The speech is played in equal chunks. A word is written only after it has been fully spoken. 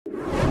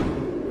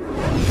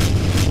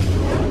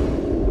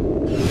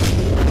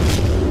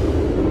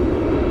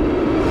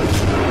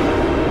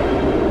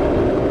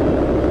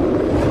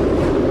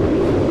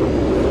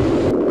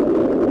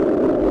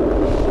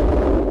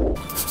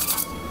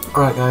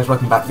guys,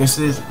 welcome back. This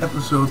is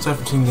episode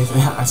 17.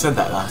 I said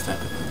that last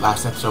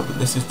episode, but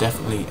this is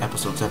definitely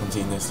episode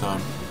 17 this time.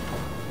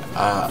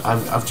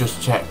 I've just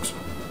checked,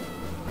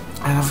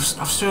 and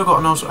I've still got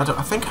an ulcer.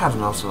 I think I had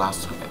an ulcer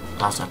last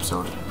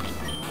episode,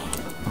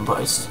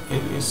 but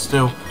it is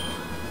still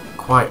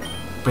quite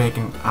big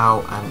and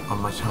ow, and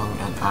on my tongue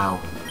and ow.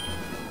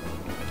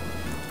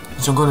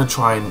 So I'm going to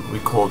try and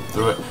record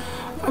through it.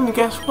 And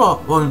guess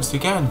what? Once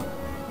again,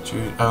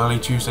 early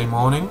Tuesday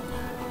morning,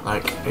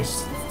 like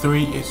it's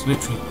literally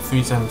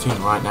 3:17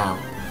 right now.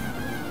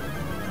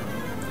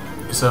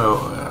 So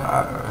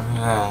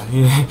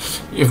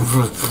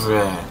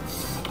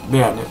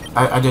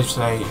I did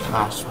say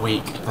last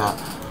week that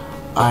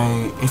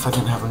if I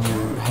didn't have a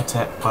new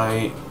headset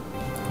by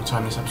the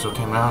time this episode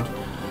came around,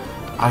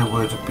 I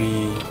would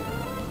be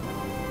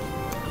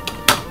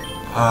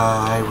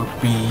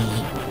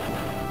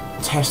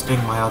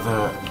testing my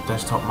other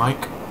desktop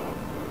mic,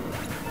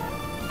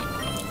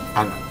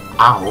 and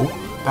ow,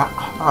 that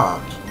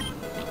hurt.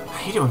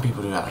 I hate it when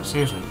people do that,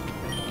 seriously.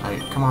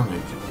 Like, come on,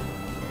 dude.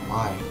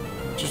 Why?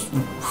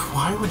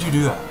 Why would you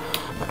do that?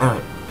 But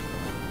anyway,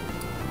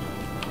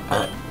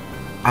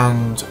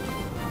 and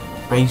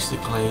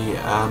basically,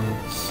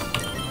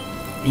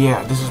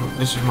 yeah, this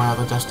is my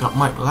other desktop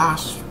mic.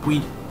 Last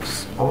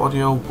week's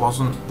audio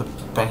wasn't the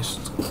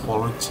best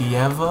quality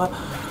ever.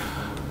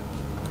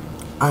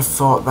 I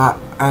thought that,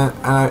 and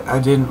I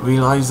didn't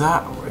realise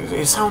that.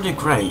 It sounded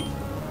great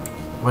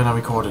when I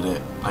recorded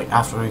it, like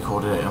after I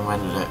recorded it and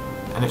rendered it,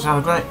 and it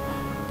sounded great.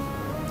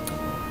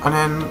 And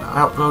then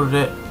I uploaded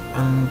it,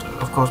 and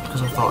of course,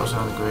 because I thought it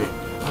sounded great,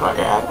 I was like,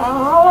 yeah,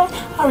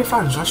 I'll be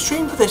fine. So I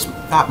streamed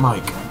that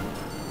mic.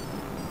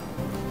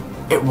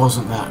 It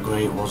wasn't that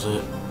great, was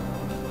it?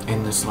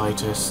 In the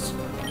slightest,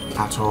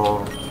 at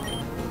all.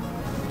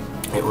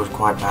 It was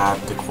quite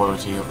bad, the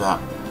quality of that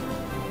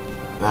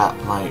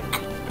mic.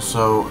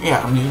 So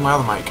yeah, I'm using my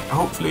other mic.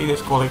 Hopefully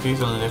this quality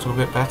is a little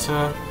bit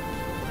better.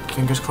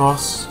 Fingers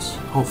crossed.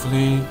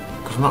 Hopefully,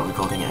 because I'm not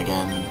recording it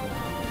again.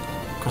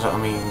 Because I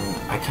mean,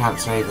 I can't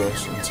save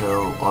this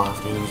until I'll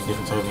have to use a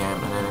different save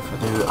game, and then if I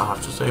do, I'll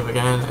have to save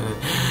again. And then,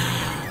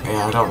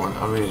 yeah, I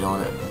really don't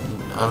want it.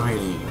 I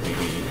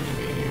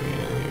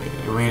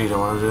really don't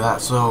want to do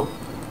that. So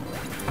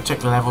I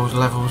checked the levels. The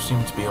levels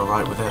seem to be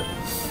alright with it.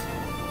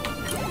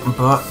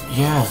 But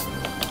yeah.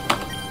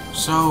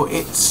 So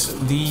it's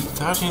the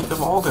 13th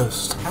of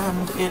August,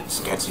 and it's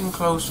getting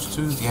close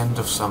to the end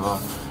of summer,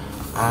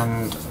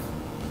 and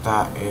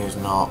that is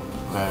not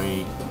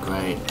very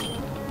great,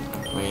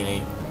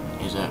 really,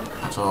 is it,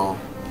 at all?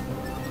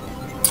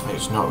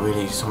 It's not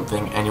really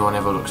something anyone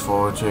ever looks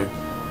forward to.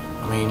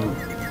 I mean,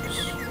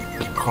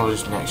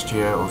 college next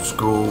year, or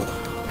school,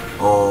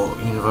 or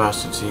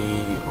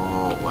university,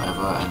 or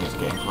whatever, and it's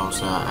getting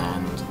closer,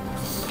 and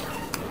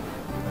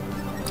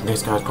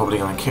this guy's probably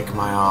going to kick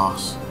my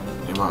ass.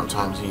 The amount of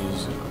times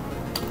he's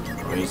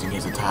raising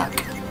his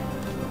attack.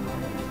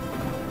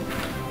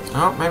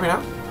 Oh, maybe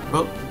not.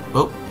 Well,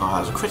 oh, that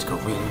was a critical,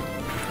 really.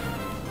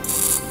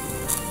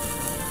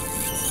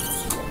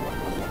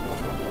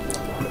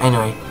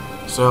 Anyway,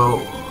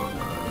 so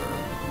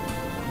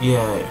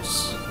yeah,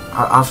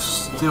 I've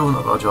still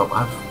not got a job.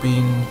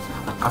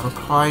 I've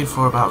applied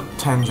for about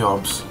 10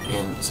 jobs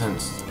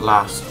since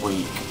last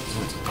week.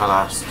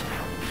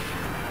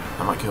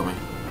 That might kill me.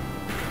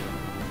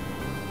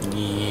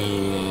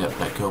 Yeah,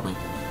 that killed me.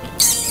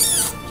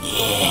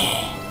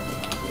 Yeah.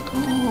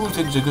 Ooh,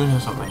 things are good or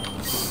something.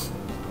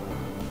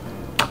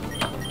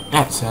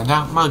 Let's send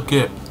out my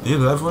gift.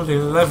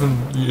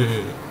 11.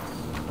 Yeah.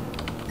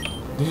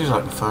 This is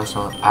like the first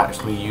time I've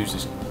actually used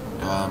this.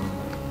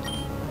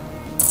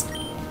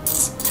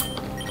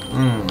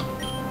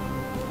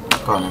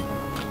 Go on then.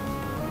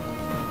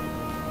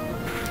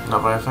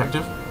 Not very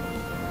effective.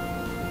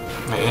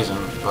 It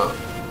isn't, but.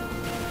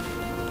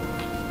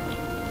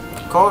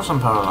 Of course I'm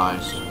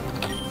paralysed.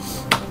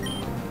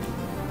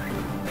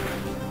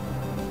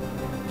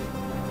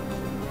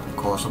 Of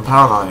course I'm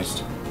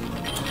paralysed.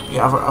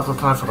 Yeah, I've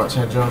applied for about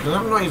 10 jobs, and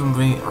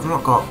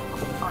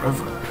I've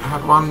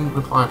had one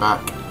reply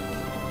back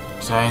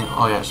saying,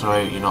 oh yeah,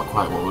 sorry, you're not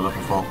quite what we're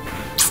looking for.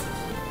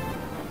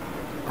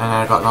 And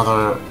I got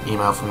another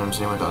email from them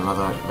saying we've got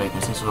another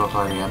vacancy, so I'll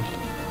apply again.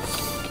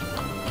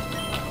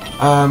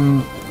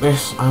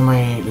 I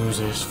may lose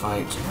this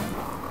fight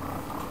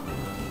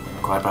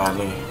quite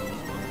badly.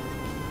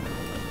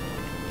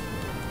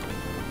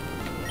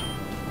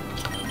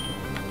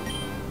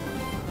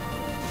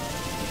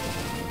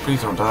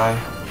 Please don't die.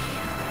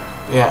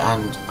 Yeah,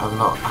 and I've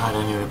not had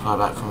any reply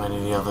back from any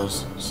of the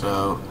others,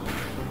 so.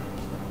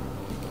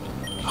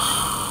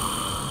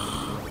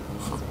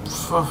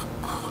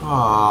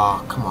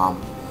 Oh, come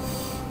on.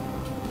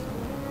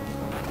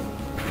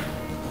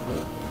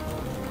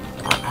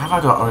 Have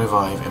I got a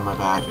revive in my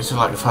bag? This is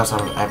like the first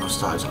time I've ever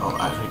started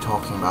actually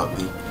talking about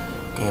the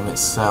game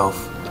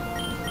itself.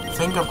 I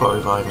think I've got a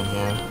revive in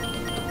here.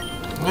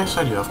 Yes,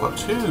 I do. I've got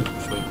 2.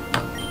 Sweet.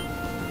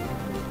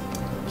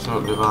 So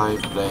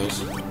revive,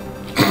 blaze,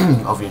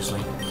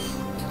 obviously.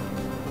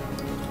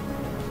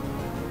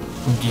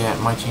 Yeah,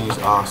 my team's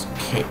ass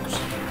kicked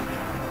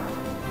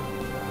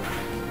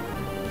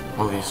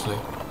obviously.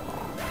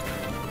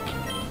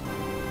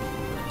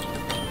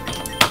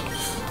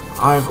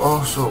 I've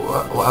also,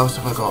 what else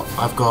have I got?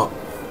 I've got,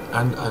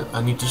 and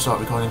I need to start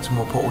recording some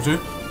more Portal 2.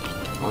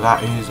 Well,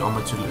 that is on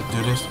my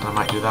to-do list, and I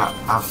might do that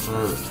after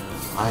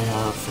I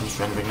have finished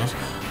rendering this.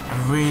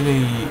 I'm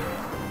really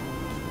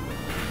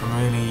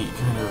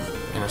kind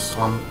of in a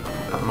slump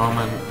at the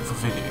moment for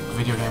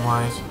video game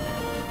wise.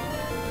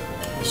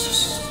 It's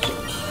just,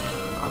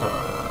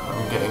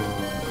 I'm getting,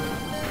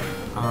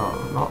 I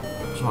don't know, not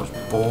so much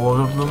bored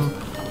of them.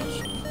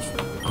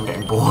 I'm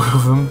getting bored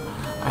of them.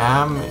 I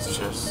am, it's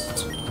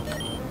just,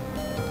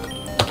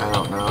 I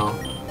don't know.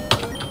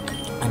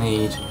 I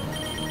need,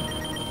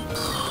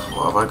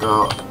 what have I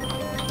got?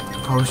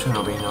 Potion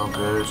will be no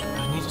good.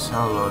 I need to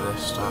sell a load of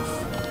this stuff.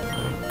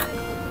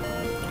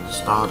 Like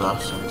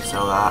Stardust, I need to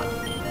sell that.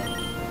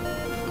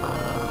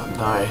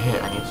 Dire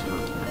Hit, I need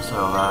to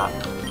sell that.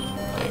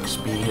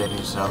 XP, I need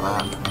to sell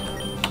that.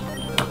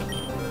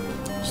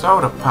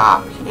 Soda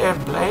Pop. Yeah,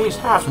 Blaze,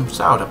 have some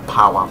soda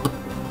power.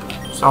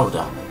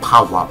 Soda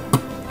power.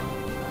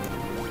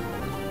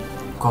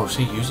 Of course,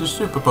 he uses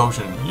Super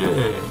Potion.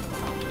 Yeah.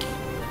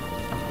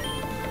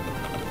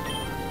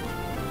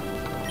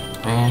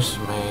 This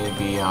may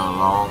be a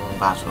long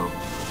battle.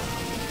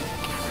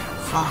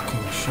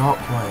 Fucking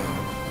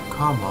Shockwave.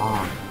 Come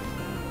on.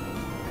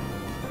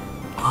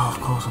 Oh,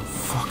 of course I'm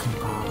fucking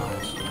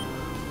paralyzed.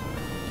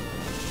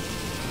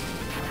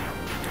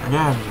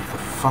 Again, with the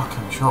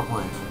fucking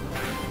Shockwave.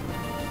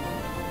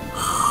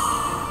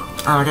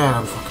 And again,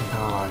 I'm fucking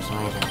paralyzed.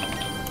 Amazing.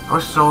 I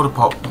wish Soda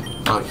Pop,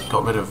 like,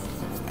 got rid of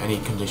any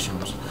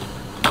conditions.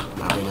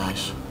 That'd be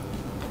nice.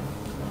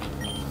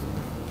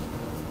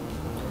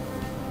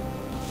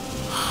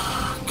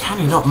 Can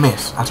you not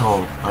miss at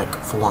all? Like,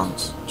 for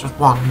once? Just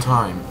one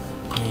time,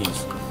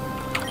 please.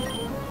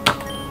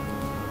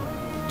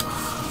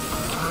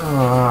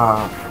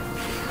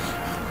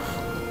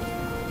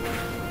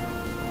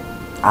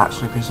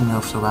 Actually pissing me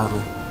off so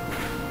badly.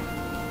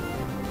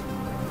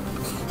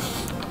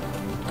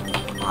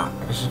 Right,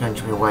 this is going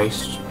to be a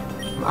waste.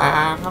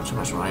 Not too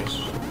much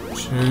waste.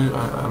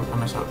 I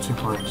missed out 2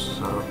 points,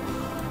 so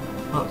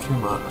not too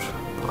much.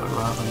 But I'd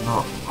rather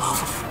not.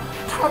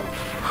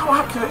 How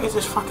accurate is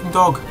this fucking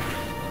dog?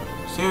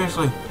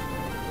 Seriously.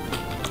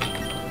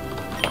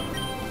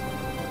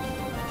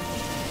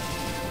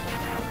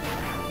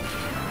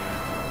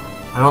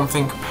 I don't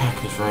think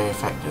Peck is very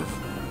effective.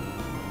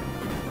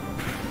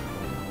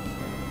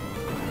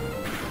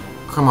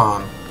 Come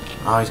on.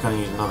 Oh, he's going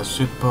to use another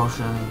Super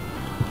Potion.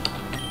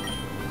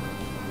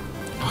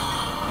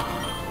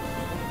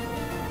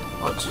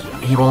 What?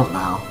 He won't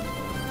now.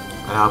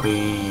 And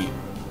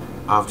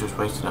I've just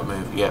wasted that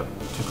move. Yep,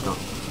 typical.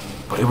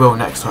 But he will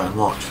next time,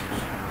 watch.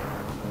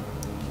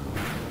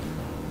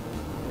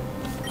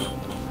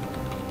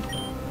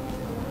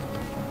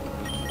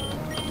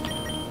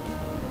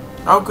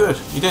 Oh good,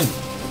 he didn't.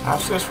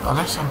 That's this,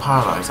 unless I'm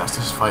paralysed, that's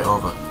this fight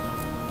over.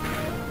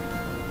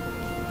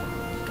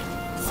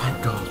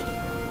 Thank God.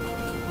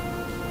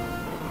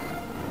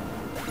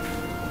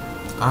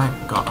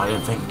 Thank God. I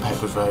didn't think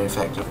Peck was very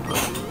effective, but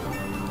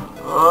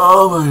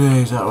oh my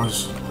days,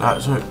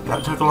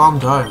 that took a long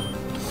time.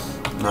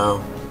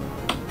 No.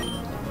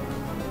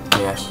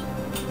 Yes.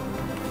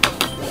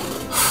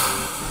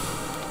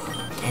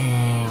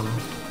 Damn.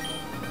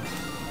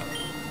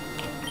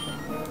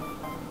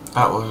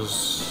 That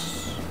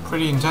was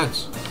pretty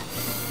intense.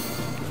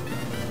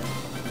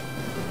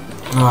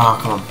 Ah,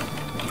 oh, come on.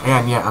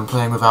 Again, yeah, I'm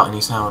playing without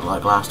any sound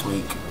like last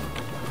week.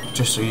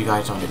 Just so you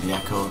guys don't get the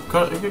echo.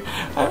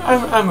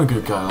 I'm a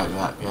good guy like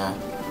that, yeah.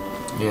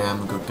 Yeah,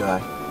 I'm a good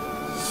guy.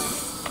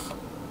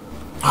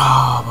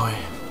 Oh boy.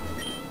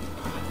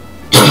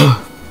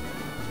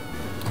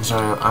 So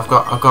I've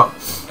got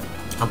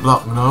a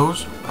blocked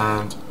nose,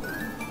 and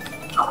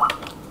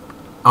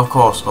of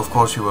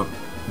course you were.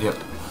 Yep.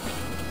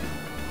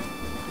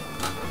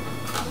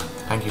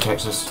 Thank you,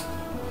 Texas.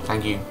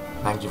 Thank you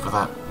for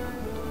that.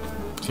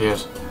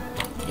 Cheers.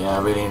 Yeah,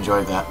 I really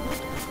enjoyed that.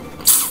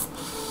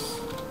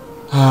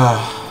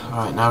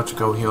 Right, now to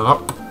go heal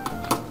up.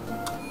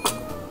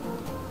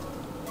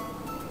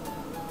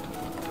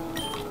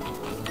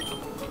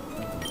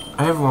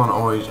 Everyone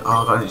always. Oh,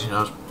 I got an itchy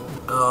nose.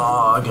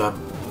 Oh, again.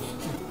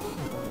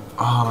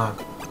 Oh man,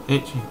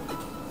 itchy.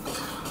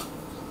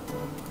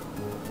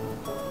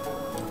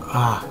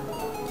 Ah,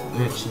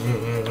 itchy.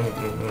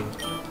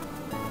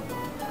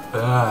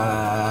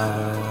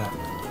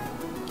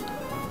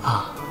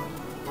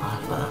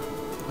 That's better.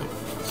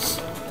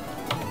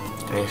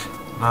 Okay,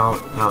 now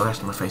the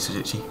rest of my face is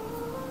itchy.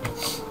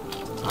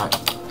 Right.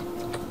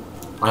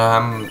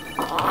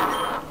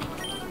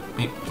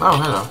 Oh,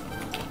 hello.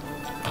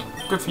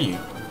 Good for you.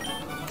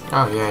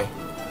 Oh, yay.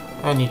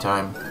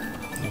 Anytime.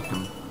 You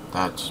can.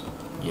 That's.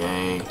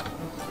 Yay.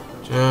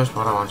 Just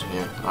what I want to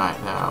hear. Right,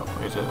 now,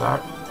 is it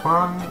that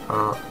one?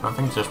 Or, I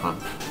think it's this one.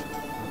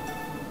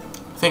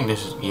 I think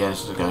this is. Yeah,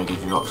 this is going to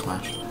give you Rock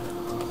Smash.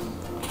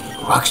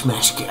 Rock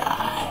Smash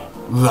guy.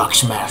 Rock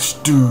Smash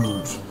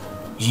dude.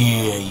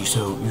 Yeah, you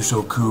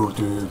so cool,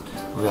 dude.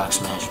 Rock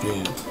Smash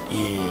dude.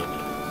 Yeah.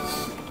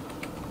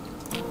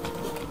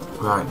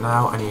 Right,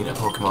 now I need a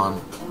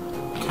Pokemon.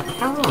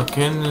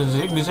 Can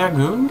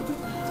Zigzagoon?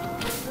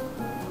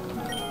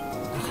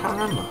 I can't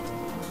remember. I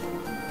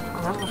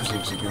can't remember if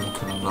Zigzagoon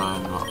can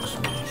learn Rock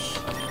Smash.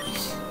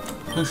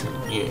 Potion,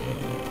 yeah.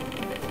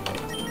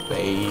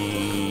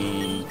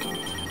 Fake.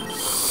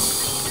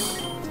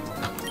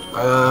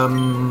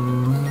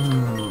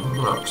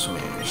 Rock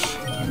Smash.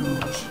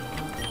 Use.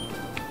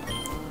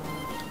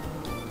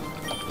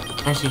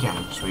 Yes, you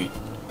can. Sweet.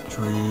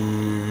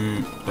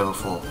 Sweet. Level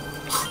 4.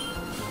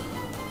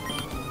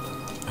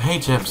 Hey,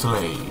 Gem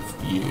Slave.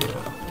 Yeah.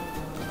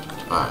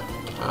 Right.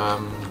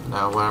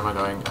 Now where am I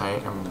going? I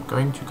am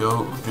going to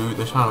go do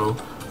the tunnel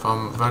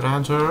from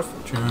ProjectRenderz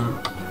to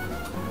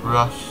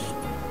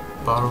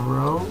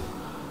Rushborough.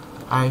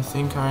 I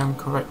think I am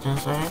correct in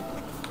saying.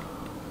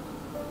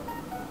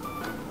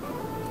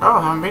 Oh,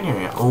 I haven't been here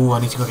yet. Oh, I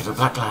need to go get the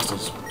black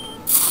glasses.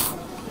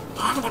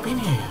 Why haven't I been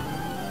here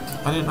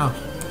yet? I didn't know.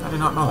 I did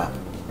not know that.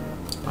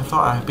 I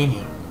thought I had been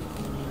here.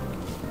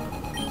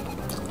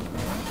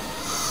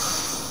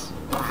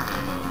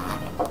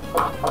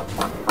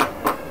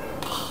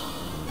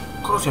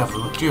 Of course you have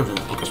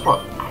Geodude. Guess what?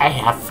 I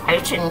have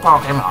fighting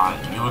Pokemon.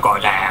 You go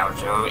down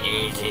so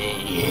easy.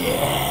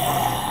 Yeah.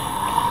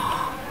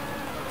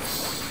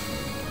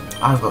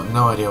 I've got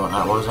no idea what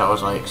that was. That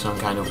was like some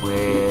kind of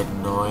weird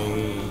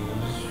noise.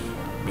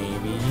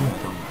 Maybe.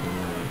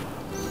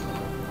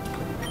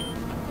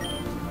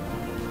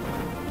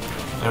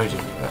 I don't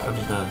know. I'm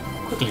just gonna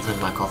quickly drink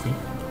my coffee.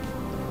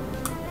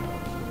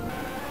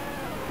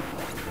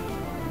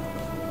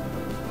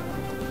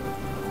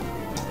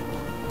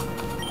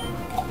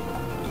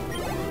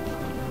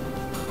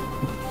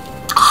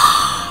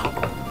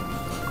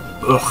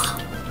 Ugh.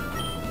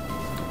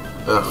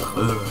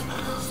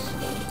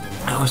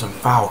 That was some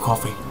foul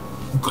coffee.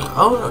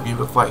 Oh no, you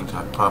were fighting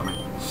type, pardon me.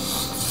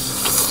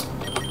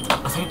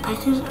 I think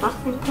Pika's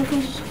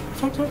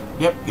effective?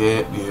 Yep,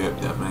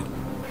 definitely.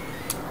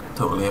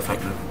 Totally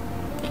effective.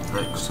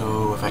 Like,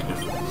 so effective.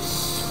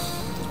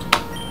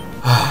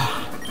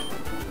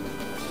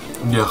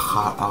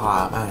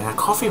 That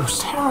coffee was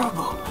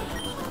terrible.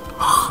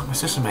 Oh, my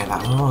sister made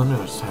that. Oh, I knew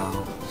it was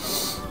terrible.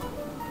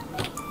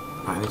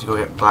 I need to go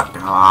get black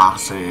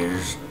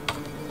glasses.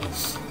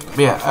 But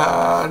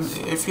yeah,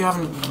 if you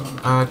haven't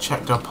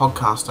checked our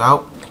podcast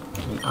out,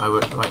 I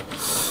would like.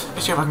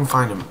 Let's see if I can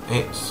find them.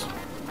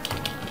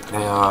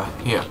 They are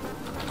here.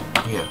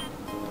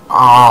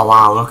 Oh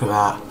wow! Look at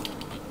that.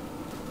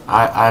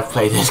 I've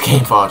played this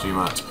game far too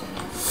much.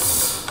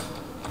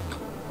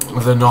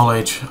 The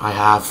knowledge I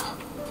have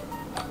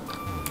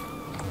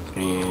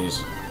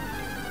is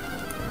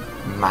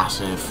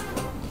massive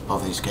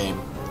of this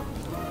game.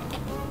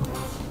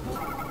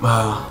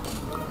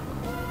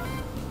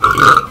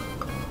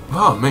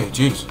 Oh me,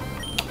 jeez.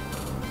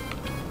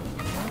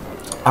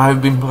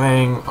 I've been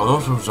playing a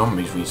lot of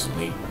zombies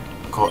recently,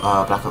 called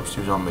Black Ops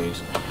 2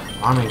 Zombies.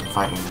 I'm even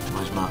fighting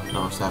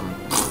No 7.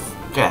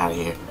 Get out of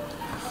here.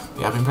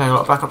 Yeah, I've been playing a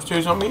lot of Black Ops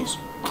 2 Zombies,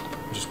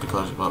 just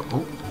because, well,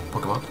 oh,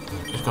 Pokemon,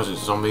 just because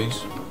it's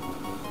zombies.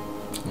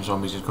 And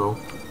zombies is cool.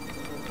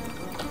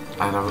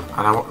 And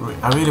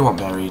I really want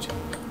Buried.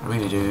 I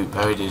really do.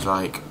 Buried is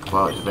like,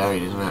 well, it's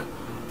Buried, isn't it?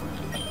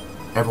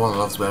 Everyone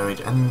loves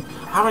Buried, and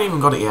I haven't even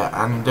got it yet.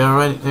 And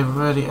they've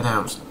already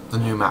announced the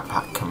new map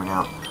pack coming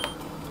out.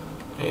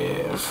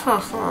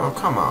 Oh,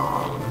 come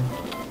on.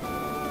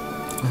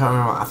 If I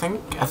remember, I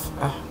think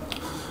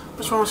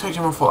what's wrong with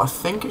HM 4? I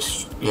think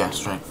it's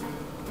strength.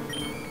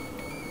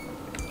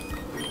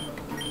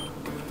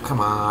 Come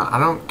on, I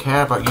don't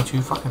care about you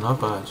two fucking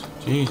lovebirds.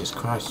 Jesus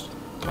Christ,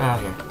 get out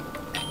of here.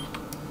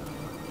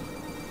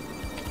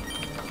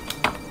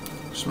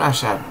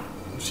 Smash that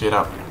shit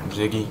up,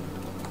 Ziggy.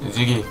 I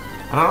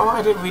don't know why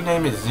I didn't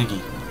rename it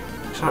Ziggy.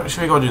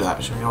 Should we go do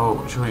that? Should we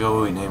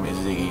go rename it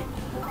Ziggy?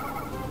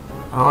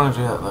 I don't want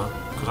to do that though,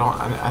 because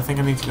I think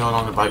I need to go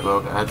along the bike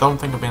road, and I don't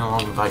think I've been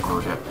along the bike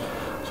road yet.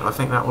 So I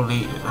think that will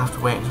have to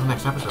wait until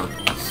next episode.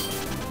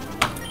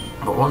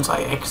 But once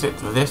I exit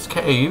this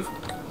cave,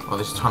 or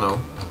this tunnel,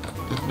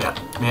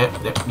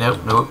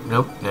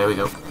 no, there we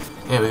go.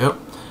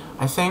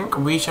 I think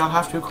we shall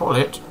have to call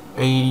it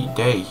a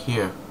day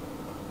here.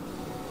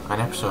 An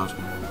episode.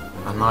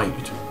 A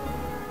night.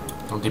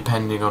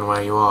 Depending on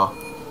where you are.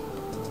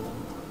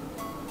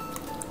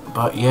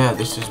 But yeah,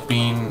 this has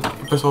been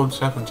episode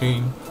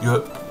 17.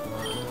 Yep.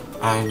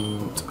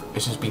 And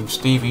this has been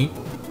Stevie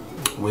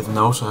with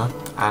Nosa,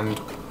 and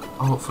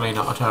hopefully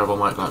not a terrible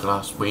mic like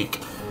last week.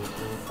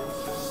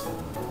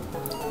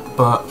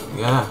 But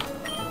yeah.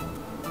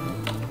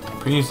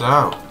 Peace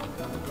out.